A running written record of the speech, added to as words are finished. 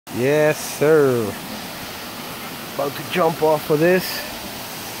Yes, sir. About to jump off of this.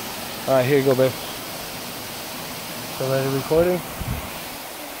 Alright, here you go, babe. So ready recording?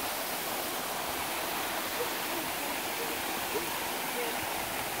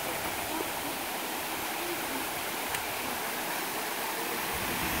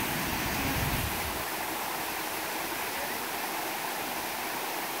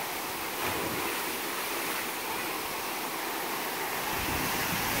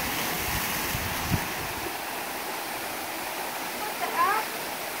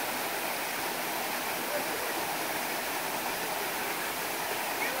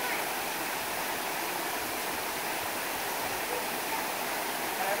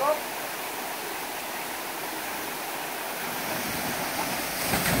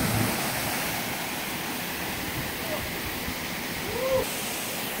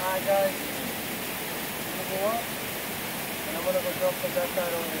 Alright guys, I'm gonna go up and I'm gonna go jump from that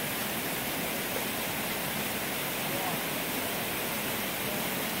side over there.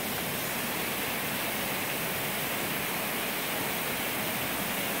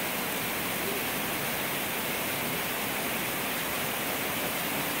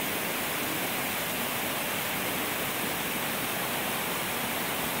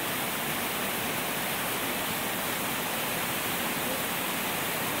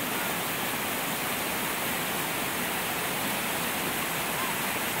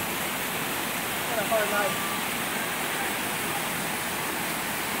 Hard life.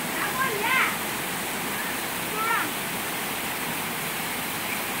 That one, yeah. Come on.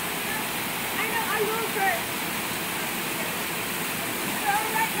 I know, I will first.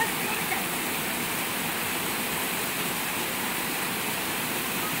 Alright, let's take that.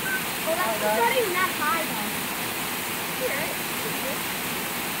 Oh, that's not even that high though. Here,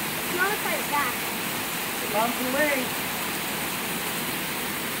 it's not if I back. Come to me.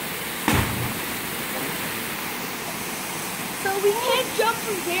 So we can't jump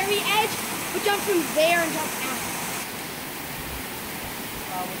from very edge, but jump from there and jump out.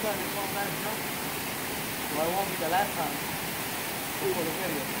 We're trying to fall back jump. Well, it won't be the last time. For the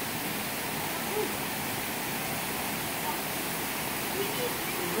video.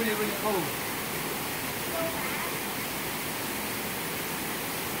 It's really, really cold. So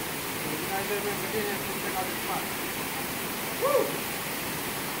you guys ever in Virginia, come check out this spot. Woo!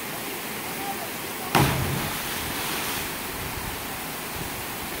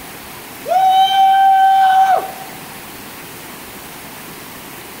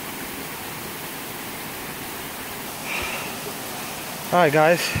 Alright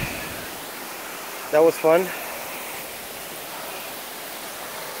guys, that was fun.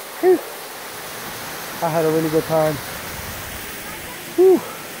 Whew. I had a really good time. Whew.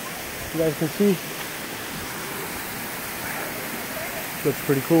 You guys can see. Looks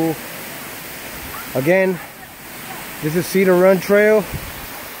pretty cool. Again, this is Cedar Run Trail,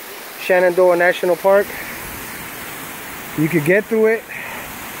 Shenandoah National Park. You could get through it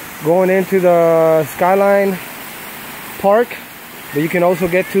going into the Skyline Park. But you can also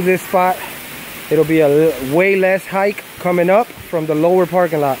get to this spot. It'll be a way less hike coming up from the lower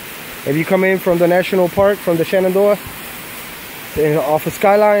parking lot. If you come in from the National Park, from the Shenandoah, off of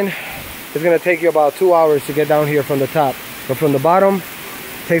Skyline, it's gonna take you about 2 hours to get down here from the top. But from the bottom,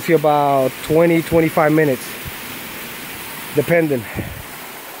 it takes you about 20-25 minutes, depending.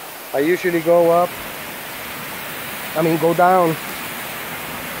 I usually go down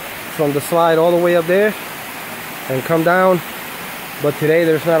from the slide all the way up there and come down. But today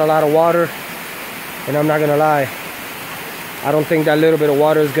there's not a lot of water, and I'm not gonna lie, I don't think that little bit of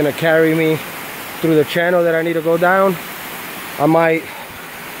water is gonna carry me through the channel that I need to go down. I might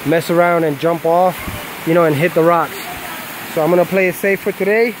mess around and jump off, you know, and hit the rocks. So I'm gonna play it safe for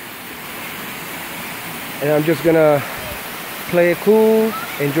today, and I'm just gonna play it cool,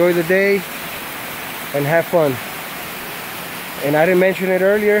 enjoy the day, and have fun. And I didn't mention it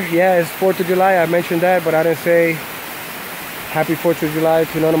earlier. Yeah, it's 4th of July, I mentioned that, but I didn't say Happy 4th of July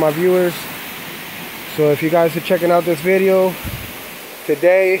to none of my viewers. So if you guys are checking out this video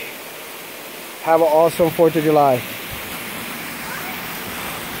today, have an awesome 4th of July.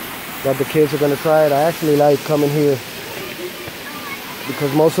 That the kids are gonna try it. I actually like coming here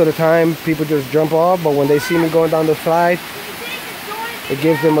because most of the time people just jump off, but when they see me going down the slide, it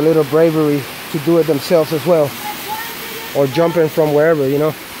gives them a little bravery to do it themselves as well, or jumping from wherever, you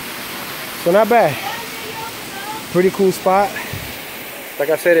know. So not bad. Pretty cool spot. Like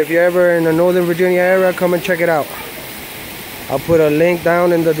I said, if you're ever in the Northern Virginia area, come and check it out. I'll put a link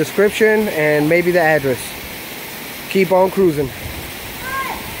down in the description and maybe the address. Keep on cruising.